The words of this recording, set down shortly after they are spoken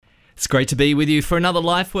It's great to be with you for another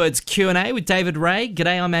LifeWords Q&A with David Ray.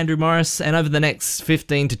 G'day, I'm Andrew Morris, and over the next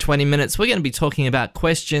 15 to 20 minutes, we're going to be talking about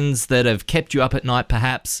questions that have kept you up at night,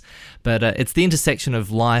 perhaps, but it's the intersection of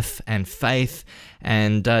life and faith.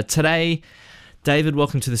 And today, David,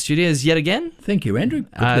 welcome to the studios yet again. Thank you, Andrew.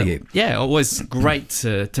 Good to be here. Yeah, always great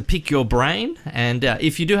to pick your brain. And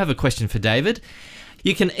if you do have a question for David,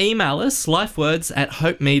 you can email us,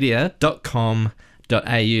 lifewords@hopemedia.com.au.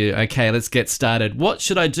 Okay, let's get started. What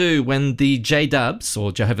should I do when the J-Dubs,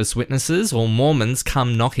 or Jehovah's Witnesses, or Mormons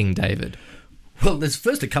come knocking, David? Well, there's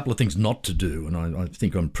first a couple of things not to do, and I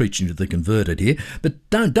think I'm preaching to the converted here, but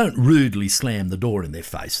don't rudely slam the door in their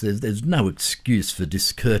face. There's no excuse for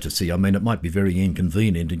discourtesy. I mean, it might be very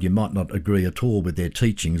inconvenient and you might not agree at all with their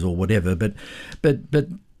teachings or whatever, but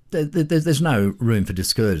there's no room for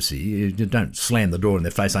discourtesy. You don't slam the door in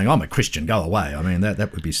their face saying, I'm a Christian, go away. I mean,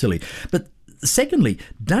 that would be silly. But secondly,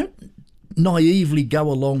 don't naively go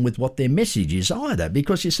along with what their message is either,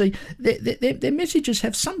 because you see, their messages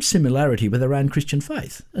have some similarity with their own Christian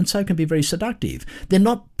faith, and so can be very seductive. They're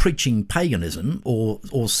not preaching paganism or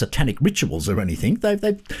satanic rituals or anything. There's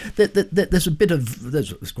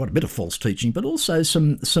quite a bit of false teaching, but also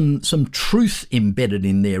some truth embedded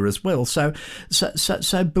in there as well. So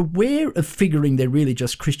beware of figuring they're really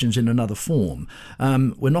just Christians in another form.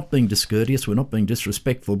 We're not being discourteous, we're not being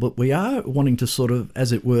disrespectful, but we are wanting to sort of,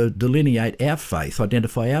 as it were, delineate our faith,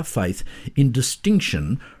 identify our faith in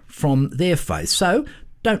distinction from their faith. So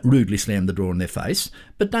don't rudely slam the door in their face,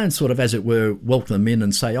 but don't sort of, as it were, welcome them in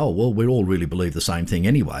and say, oh, well, we all really believe the same thing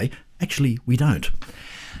anyway. Actually, we don't.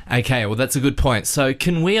 Okay, well, that's a good point. So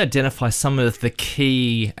can we identify some of the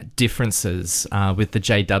key differences with the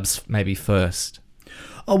J-Dubs maybe first?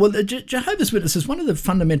 Oh, well, Jehovah's Witnesses, one of the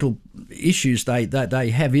fundamental issues they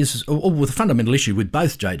have is, or the fundamental issue with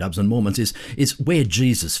both J-Dubs and Mormons is where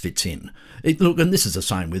Jesus fits in. Look, and this is the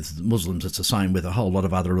same with Muslims, it's the same with a whole lot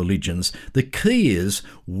of other religions. The key is,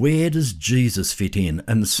 where does Jesus fit in?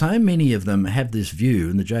 And so many of them have this view,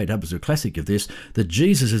 and the J-Dubs are a classic of this, that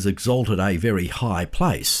Jesus is exalted a very high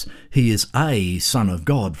place. He is a Son of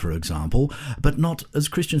God, for example, but not, as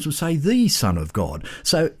Christians would say, the Son of God.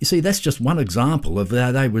 So, you see, that's just one example of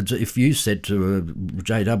how they would, if you said to a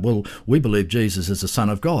J-Dub, well, we believe Jesus is the Son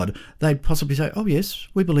of God, they'd possibly say, oh yes,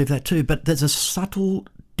 we believe that too. But there's a subtle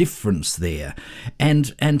difference there.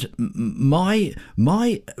 And my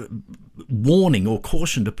warning or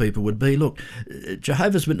caution to people would be, look,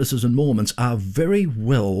 Jehovah's Witnesses and Mormons are very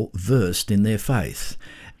well versed in their faith.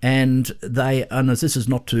 And this is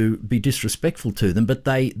not to be disrespectful to them, but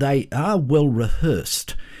they are well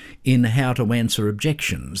rehearsed in how to answer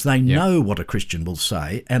objections. They know what a Christian will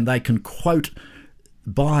say, and they can quote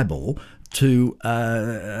Bible to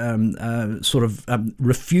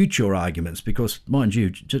refute your arguments, because, mind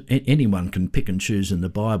you, anyone can pick and choose in the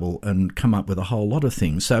Bible and come up with a whole lot of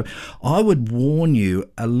things. So I would warn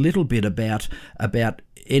you a little bit about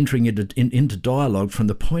entering into dialogue from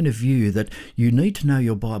the point of view that you need to know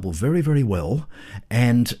your Bible very, very well,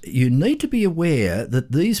 and you need to be aware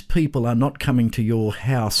that these people are not coming to your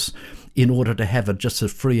house in order to have just a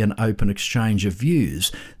free and open exchange of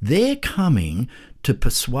views. They're coming to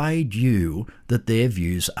persuade you that their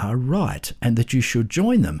views are right and that you should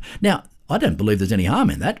join them. Now, I don't believe there's any harm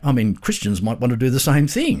in that. I mean, Christians might want to do the same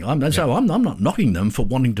thing. So I'm not knocking them for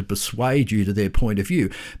wanting to persuade you to their point of view,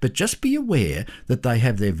 but just be aware that they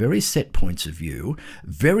have their very set points of view.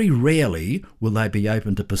 Very rarely will they be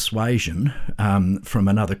open to persuasion from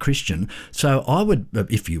another Christian. So I would,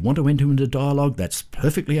 if you want to enter into dialogue, that's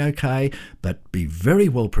perfectly okay, but be very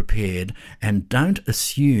well prepared and don't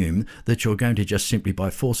assume that you're going to just simply by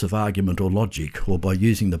force of argument or logic or by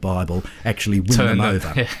using the Bible actually win them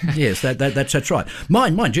over. Yes, that's right.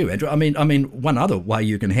 Mind you, Andrew, I mean, one other way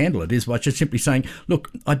you can handle it is by just simply saying,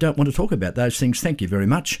 look, I don't want to talk about those things. Thank you very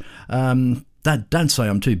much. Don't say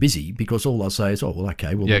I'm too busy, because all I'll say is, oh, well,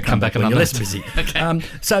 okay, we'll come back when you're less busy. Okay.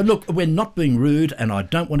 So, look, we're not being rude, and I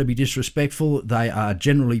don't want to be disrespectful. They are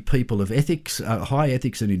generally people of ethics, high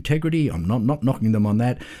ethics and integrity. I'm not knocking them on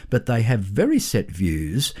that, but they have very set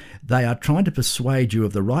views. They are trying to persuade you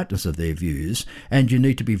of the rightness of their views, and you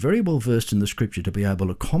need to be very well versed in the Scripture to be able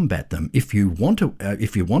to combat them. If you want to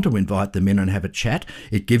invite them in and have a chat,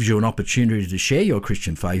 it gives you an opportunity to share your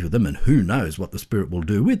Christian faith with them, and who knows what the Spirit will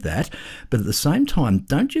do with that. But at the same time,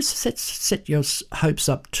 don't just set your hopes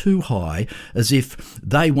up too high as if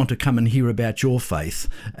they want to come and hear about your faith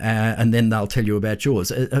and then they'll tell you about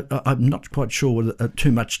yours. I'm not quite sure whether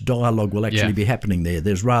too much dialogue will actually be happening there.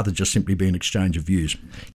 There's rather just simply be an exchange of views.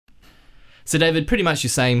 So, David, pretty much you're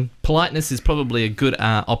saying politeness is probably a good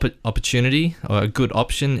opportunity or a good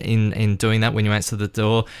option in doing that when you answer the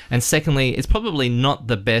door. And secondly, it's probably not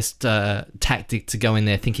the best tactic to go in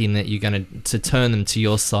there thinking that you're going to turn them to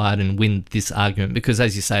your side and win this argument, because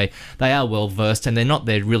as you say, they are well versed and they're not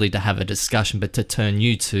there really to have a discussion but to turn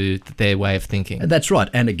you to their way of thinking. That's right.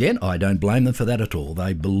 And again, I don't blame them for that at all.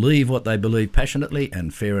 They believe what they believe passionately,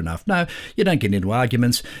 and fair enough. No, you don't get into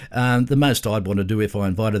arguments. The most I'd want to do if I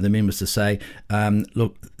invited them in was to say,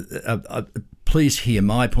 look, please hear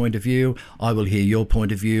my point of view. I will hear your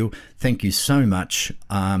point of view. Thank you so much.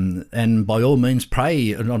 And by all means,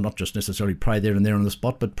 pray. Not just necessarily pray there and there on the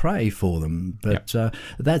spot, but pray for them. But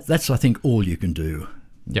that's, I think, all you can do.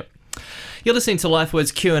 Yep. You're listening to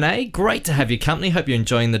LifeWords Q&A. Great to have your company. Hope you're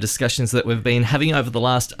enjoying the discussions that we've been having over the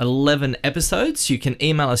last 11 episodes. You can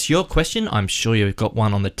email us your question. I'm sure you've got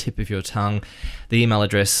one on the tip of your tongue. The email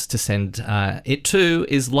address to send it to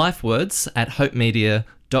is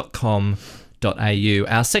lifewords@hopemedia.com.au.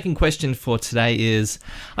 Our second question for today is,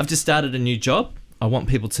 I've just started a new job. I want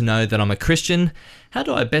people to know that I'm a Christian. How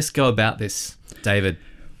do I best go about this, David?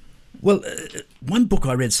 Well, one book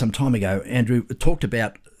I read some time ago, Andrew, talked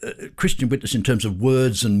about Christian witness in terms of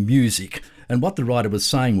words and music. And what the writer was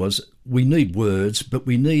saying was, we need words, but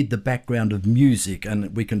we need the background of music.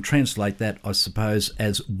 And we can translate that, I suppose,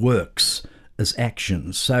 as works, as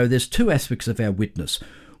actions. So there's two aspects of our witness,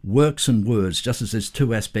 works and words, just as there's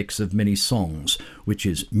two aspects of many songs, which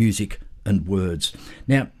is music and words.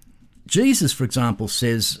 Now, Jesus, for example,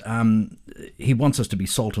 says he wants us to be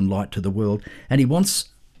salt and light to the world, and he wants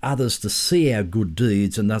others to see our good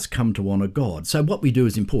deeds and thus come to honour God. So what we do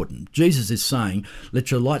is important. Jesus is saying, let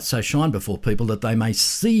your light so shine before people that they may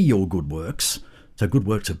see your good works. So good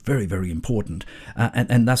works are very, very important,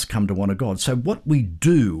 and thus come to honour God. So what we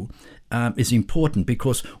do is important,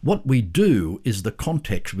 because what we do is the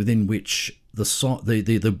context within which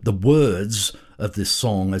the words of this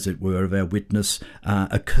song, as it were, of our witness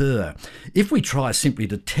occur. If we try simply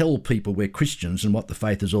to tell people we're Christians and what the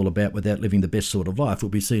faith is all about without living the best sort of life, we'll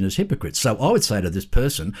be seen as hypocrites. So I would say to this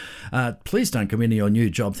person, please don't come into your new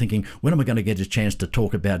job thinking, when am I going to get a chance to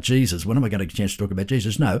talk about Jesus? When am I going to get a chance to talk about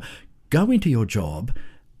Jesus? No, go into your job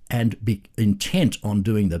and be intent on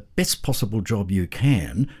doing the best possible job you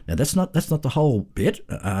can. Now, that's not the whole bit,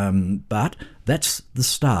 but that's the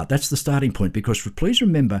start. That's the starting point, because please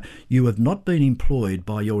remember, you have not been employed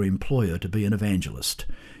by your employer to be an evangelist.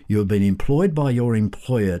 You have been employed by your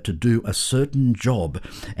employer to do a certain job,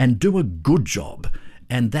 and do a good job.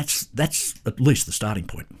 And that's at least the starting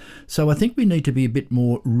point. So I think we need to be a bit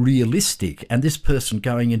more realistic. And this person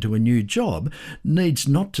going into a new job needs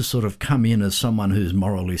not to sort of come in as someone who's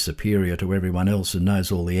morally superior to everyone else and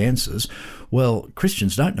knows all the answers. Well,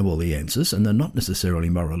 Christians don't know all the answers, and they're not necessarily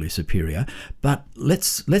morally superior. But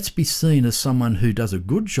let's be seen as someone who does a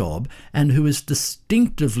good job and who is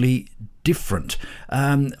distinctively different.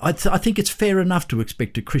 I think it's fair enough to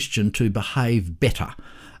expect a Christian to behave better.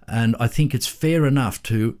 And I think it's fair enough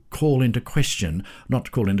to call into question, not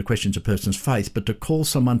to call into question a person's faith, but to call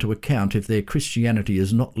someone to account if their Christianity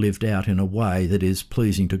is not lived out in a way that is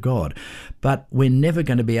pleasing to God. But we're never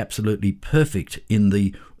going to be absolutely perfect in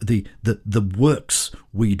the works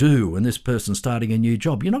we do. And this person starting a new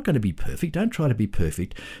job, you're not going to be perfect. Don't try to be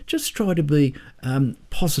perfect. Just try to be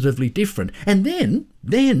positively different. And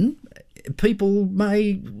then people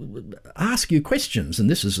may ask you questions, and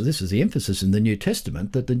this is the emphasis in the New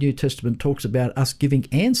Testament, that the New Testament talks about us giving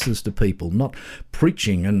answers to people, not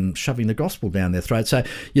preaching and shoving the gospel down their throat. So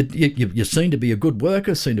you seem to be a good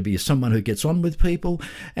worker, seem to be someone who gets on with people,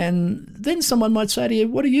 and then someone might say to you,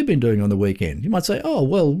 what have you been doing on the weekend? You might say, oh,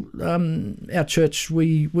 well, our church,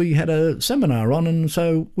 we had a seminar on, and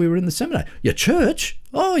so we were in the seminar. Your church?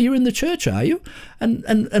 Oh, you're in the church, are you?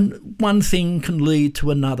 And one thing can lead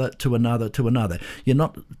to another, to another, to another. You're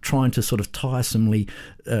not trying to sort of tiresomely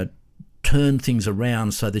turn things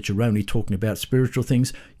around so that you're only talking about spiritual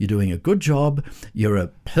things. You're doing a good job. You're a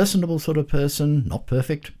personable sort of person, not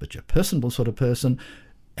perfect, but you're a personable sort of person.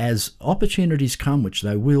 As opportunities come, which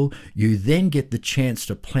they will, you then get the chance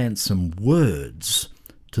to plant some words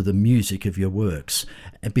to the music of your works.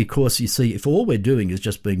 Because, you see, if all we're doing is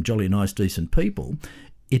just being jolly, nice, decent people,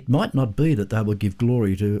 it might not be that they will give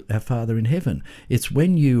glory to our Father in heaven. It's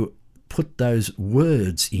when you put those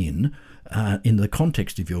words in the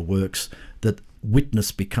context of your works that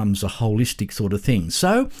witness becomes a holistic sort of thing.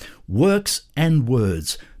 So, works and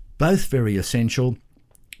words, both very essential.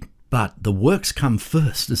 But the works come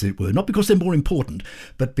first, as it were, not because they're more important,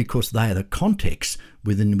 but because they are the context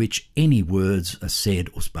within which any words are said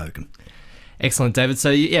or spoken. Excellent, David.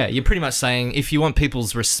 So, yeah, you're pretty much saying if you want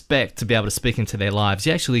people's respect to be able to speak into their lives,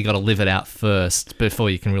 you actually got to live it out first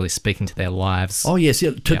before you can really speak into their lives. Oh, yes,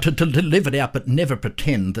 yeah, to live it out, but never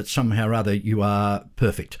pretend that somehow or other you are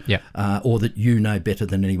perfect, or that you know better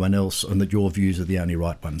than anyone else and that your views are the only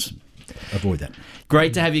right ones. Avoid that.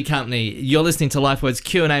 Great to have your company. You're listening to LifeWords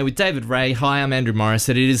Q&A with David Ray. Hi, I'm Andrew Morris,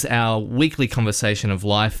 and it is our weekly conversation of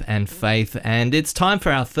life and faith, and it's time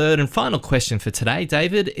for our third and final question for today,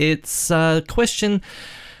 David. It's a question: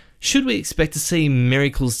 should we expect to see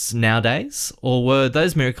miracles nowadays, or were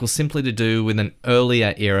those miracles simply to do with an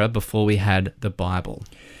earlier era before we had the Bible?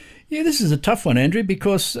 Yeah, this is a tough one, Andrew,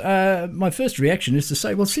 because my first reaction is to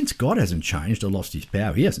say, well, since God hasn't changed or lost his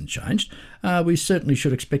power, he hasn't changed, we certainly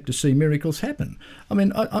should expect to see miracles happen. I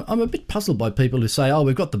mean, I'm a bit puzzled by people who say, oh,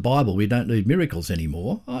 we've got the Bible, we don't need miracles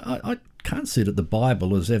anymore. I can't see that the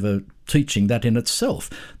Bible is ever teaching that in itself.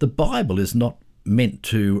 The Bible is not meant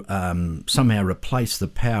to somehow replace the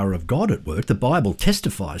power of God at work. The Bible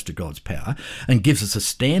testifies to God's power and gives us a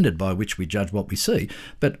standard by which we judge what we see.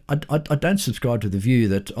 But I don't subscribe to the view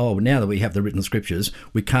that, oh, now that we have the written scriptures,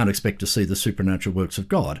 we can't expect to see the supernatural works of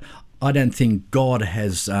God. I don't think God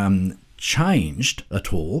has changed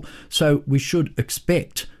at all, so we should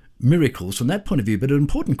expect miracles from that point of view. But an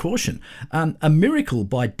important caution, a miracle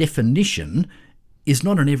by definition is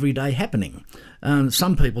not an everyday happening.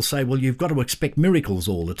 Some people say, well, you've got to expect miracles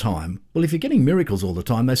all the time. Well, if you're getting miracles all the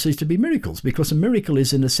time, they cease to be miracles, because a miracle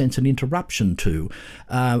is, in a sense, an interruption to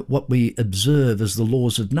what we observe as the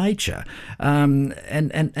laws of nature. So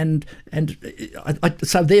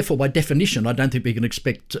therefore, by definition, I don't think we can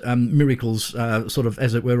expect miracles sort of,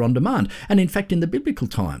 as it were, on demand. And in fact, in the biblical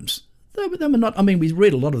times, they were not. I mean, we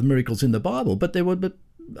read a lot of the miracles in the Bible, but there were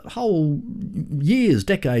whole years,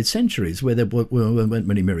 decades, centuries where there weren't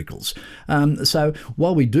many miracles. So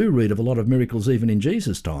while we do read of a lot of miracles even in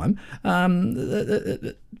Jesus' time,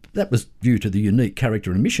 that was due to the unique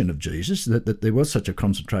character and mission of Jesus, that there was such a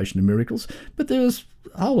concentration of miracles. But there was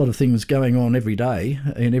a whole lot of things going on every day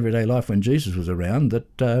in everyday life when Jesus was around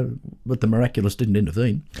that but the miraculous didn't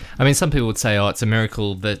intervene. I mean, some people would say, oh, it's a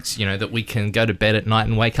miracle that, that we can go to bed at night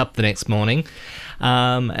and wake up the next morning.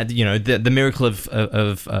 The miracle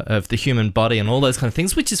of the human body and all those kind of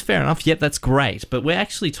things, which is fair enough. Yep, that's great. But we're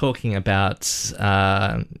actually talking about,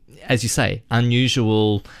 as you say,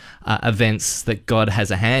 unusual events that God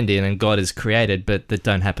has a hand in and God has created, but that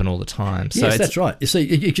don't happen all the time. So yes, that's right. You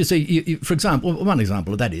see, for example, one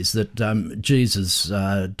example of that is that Jesus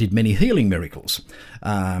did many healing miracles,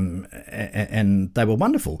 and they were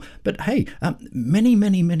wonderful. But hey, many,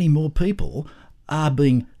 many, many more people are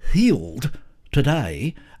being healed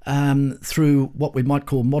today through what we might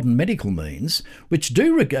call modern medical means, which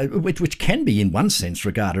can be in one sense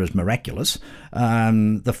regarded as miraculous.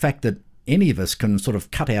 The fact that any of us can sort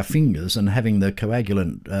of cut our fingers and having the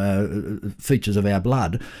coagulant features of our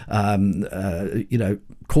blood,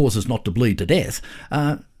 cause us not to bleed to death.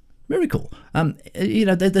 Miracle.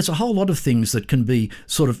 There's a whole lot of things that can be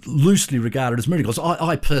sort of loosely regarded as miracles.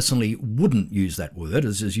 I personally wouldn't use that word,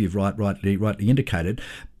 as you've rightly indicated.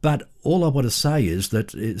 But all I want to say is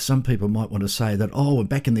that some people might want to say that, oh,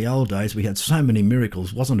 back in the old days we had so many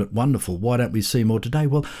miracles, wasn't it wonderful? Why don't we see more today?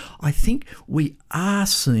 Well, I think we are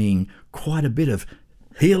seeing quite a bit of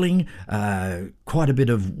healing, quite a bit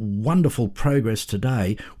of wonderful progress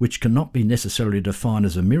today, which cannot be necessarily defined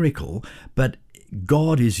as a miracle, but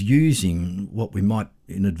God is using what we might,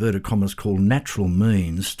 in inverted commas, call natural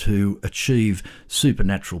means to achieve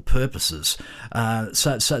supernatural purposes.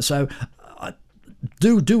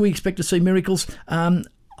 Do we expect to see miracles?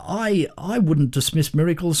 I wouldn't dismiss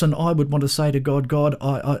miracles, and I would want to say to God,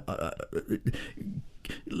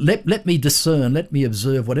 let me discern, let me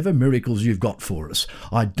observe whatever miracles you've got for us.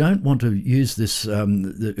 I don't want to use this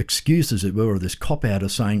the excuse, as it were, or this cop-out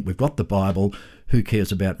of saying we've got the Bible, who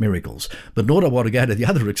cares about miracles? But nor do I want to go to the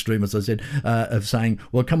other extreme, as I said, of saying,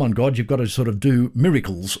 well, come on, God, you've got to sort of do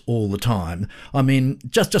miracles all the time. I mean,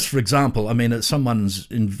 just for example, if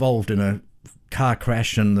someone's involved in a car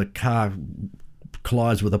crash and the car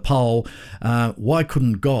collides with a pole, why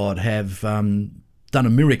couldn't God have done a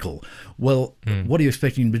miracle? Well, what are you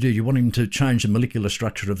expecting him to do? You want him to change the molecular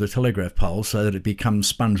structure of the telegraph pole so that it becomes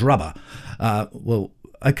sponge rubber. Well,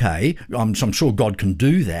 okay, I'm sure God can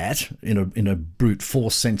do that in a brute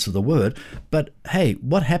force sense of the word, but hey,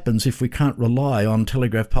 what happens if we can't rely on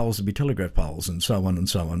telegraph poles to be telegraph poles, and so on and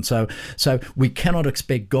so on? So we cannot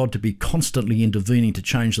expect God to be constantly intervening to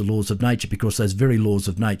change the laws of nature, because those very laws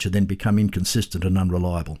of nature then become inconsistent and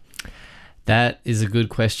unreliable. That is a good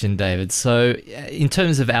question, David. So in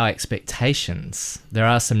terms of our expectations, there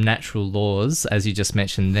are some natural laws, as you just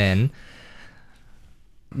mentioned then.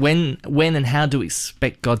 When and how do we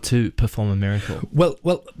expect God to perform a miracle?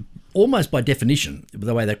 Well, almost by definition,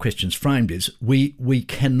 the way that question's framed is we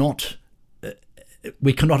cannot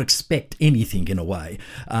expect anything in a way.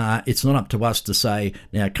 It's not up to us to say,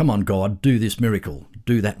 now, come on, God, do this miracle,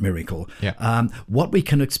 do that miracle. Yeah. What we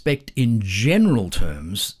can expect in general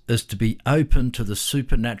terms is to be open to the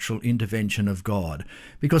supernatural intervention of God,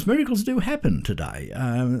 because miracles do happen today.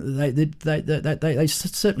 They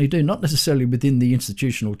certainly do, not necessarily within the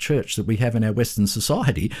institutional church that we have in our Western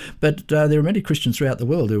society, but there are many Christians throughout the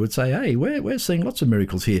world who would say, hey, we're seeing lots of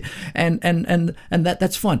miracles here. And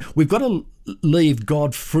that's fine. We've got to leave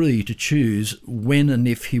God free to choose when and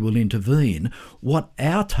if he will intervene. What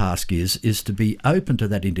our task is to be open to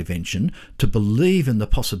that intervention, to believe in the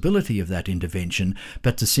possibility of that intervention,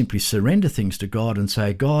 but to simply surrender things to God and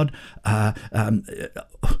say, God,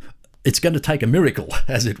 it's going to take a miracle,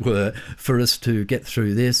 as it were, for us to get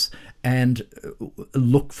through this, and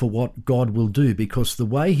look for what God will do, because the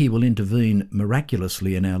way he will intervene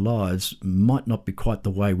miraculously in our lives might not be quite the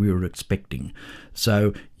way we were expecting.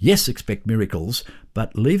 So, yes, expect miracles,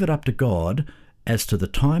 but leave it up to God as to the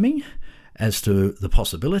timing, as to the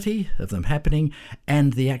possibility of them happening,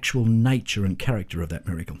 and the actual nature and character of that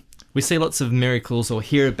miracle. We see lots of miracles, or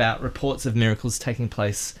hear about reports of miracles taking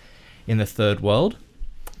place in the third world.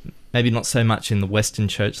 Maybe not so much in the Western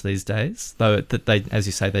church these days, though they, as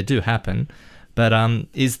you say, they do happen. But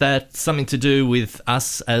is that something to do with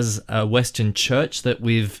us as a Western church, that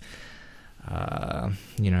we've,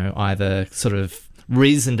 either sort of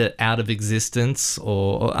reasoned it out of existence,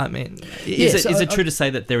 or I mean, is it true to say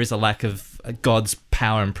that there is a lack of God's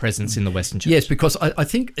power and presence in the Western church? Yes, because I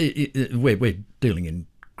think we're dealing in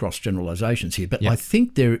gross generalizations here, but I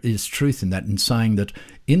think there is truth in that, in saying that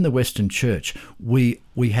in the Western church we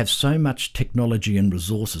have so much technology and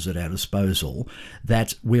resources at our disposal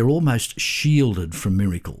that we're almost shielded from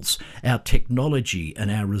miracles. Our technology and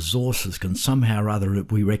our resources can somehow or other,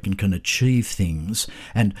 we reckon, can achieve things,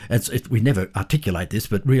 and we never articulate this,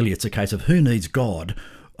 but really it's a case of who needs God.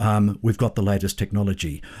 We've got the latest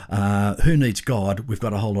technology. Who needs God? We've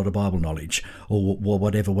got a whole lot of Bible knowledge, or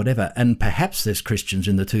whatever. And perhaps there's Christians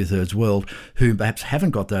in the two-thirds world who perhaps haven't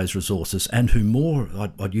got those resources, and who more,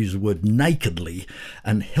 I'd use the word, nakedly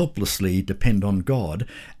and helplessly depend on God.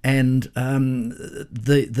 And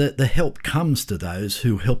the help comes to those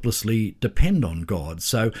who helplessly depend on God.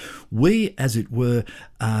 So we, as it were,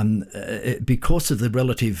 because of the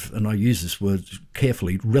relative, and I use this word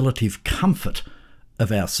carefully, relative comfort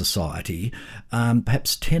of our society,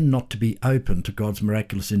 perhaps tend not to be open to God's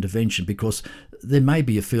miraculous intervention, because there may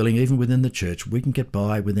be a feeling even within the church, we can get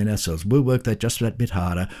by within ourselves. We'll work that just that bit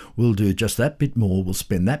harder. We'll do just that bit more. We'll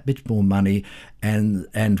spend that bit more money.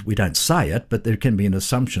 And we don't say it, but there can be an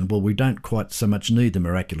assumption, well, we don't quite so much need the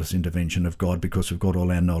miraculous intervention of God because we've got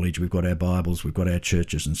all our knowledge, we've got our Bibles, we've got our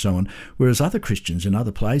churches and so on. Whereas other Christians in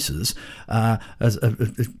other places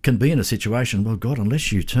can be in a situation, well, God,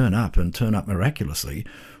 unless you turn up miraculously,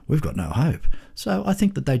 we've got no hope. So I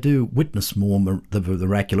think that they do witness more the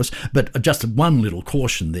miraculous, but just one little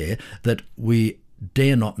caution there, that we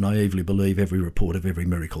dare not naively believe every report of every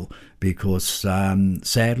miracle, because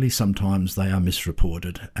sadly sometimes they are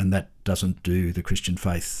misreported, and that doesn't do the Christian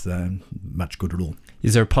faith much good at all.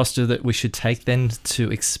 Is there a posture that we should take then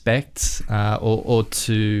to expect or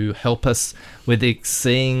to help us with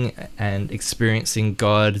seeing and experiencing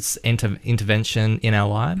God's intervention in our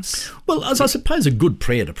lives? Well, as I suppose a good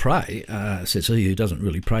prayer to pray, says he who doesn't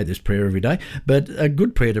really pray this prayer every day, but a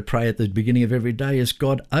good prayer to pray at the beginning of every day is,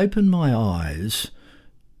 God, open my eyes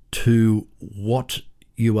to what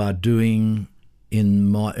you are doing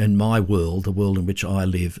in my world, the world in which I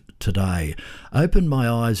live today. Open my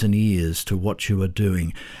eyes and ears to what you are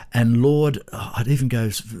doing. And Lord, I'd even go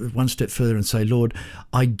one step further and say, Lord,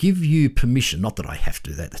 I give you permission, not that I have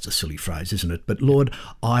to, that's a silly phrase, isn't it? But Lord,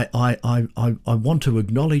 I want to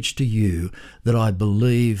acknowledge to you that I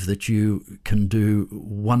believe that you can do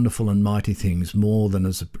wonderful and mighty things, more than,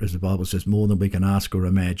 as the Bible says, more than we can ask or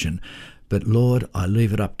imagine. But Lord, I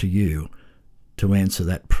leave it up to you to answer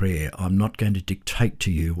that prayer. I'm not going to dictate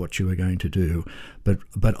to you what you are going to do,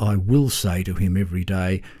 but I will say to him every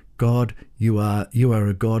day, God, you are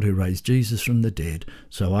a God who raised Jesus from the dead,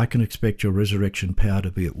 so I can expect your resurrection power to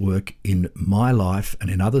be at work in my life and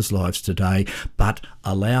in others' lives today, but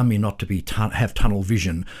allow me not to be have tunnel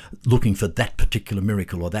vision looking for that particular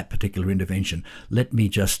miracle or that particular intervention. Let me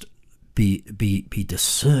just be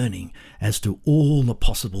discerning as to all the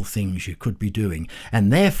possible things you could be doing.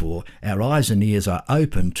 And therefore, our eyes and ears are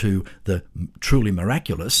open to the truly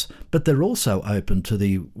miraculous, but they're also open to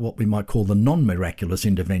the what we might call the non-miraculous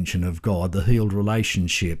intervention of God, the healed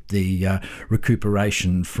relationship, the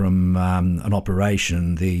recuperation from an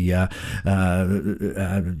operation, the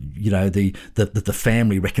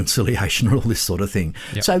family reconciliation, or all this sort of thing.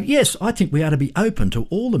 Yep. So yes, I think we ought to be open to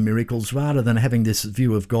all the miracles rather than having this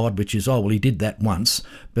view of God, which is, oh, well, he did that once,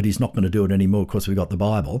 but he's not going to do it anymore because we got the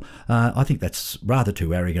Bible. I think that's rather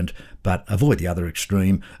too arrogant, but avoid the other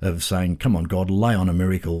extreme of saying, come on, God, lay on a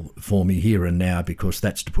miracle for me here and now, because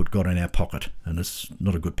that's to put God in our pocket, and it's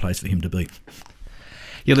not a good place for him to be.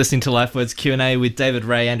 You're listening to LifeWords Q&A with David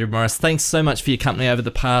Ray, Andrew Morris. Thanks so much for your company over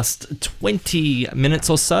the past 20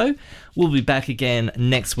 minutes or so. We'll be back again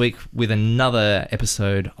next week with another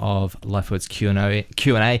episode of LifeWords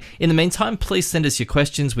Q&A. In the meantime, please send us your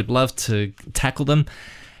questions. We'd love to tackle them.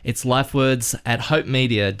 It's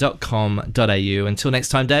lifewords@hopemedia.com.au. Until next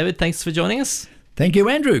time, David, thanks for joining us. Thank you,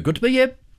 Andrew. Good to be here.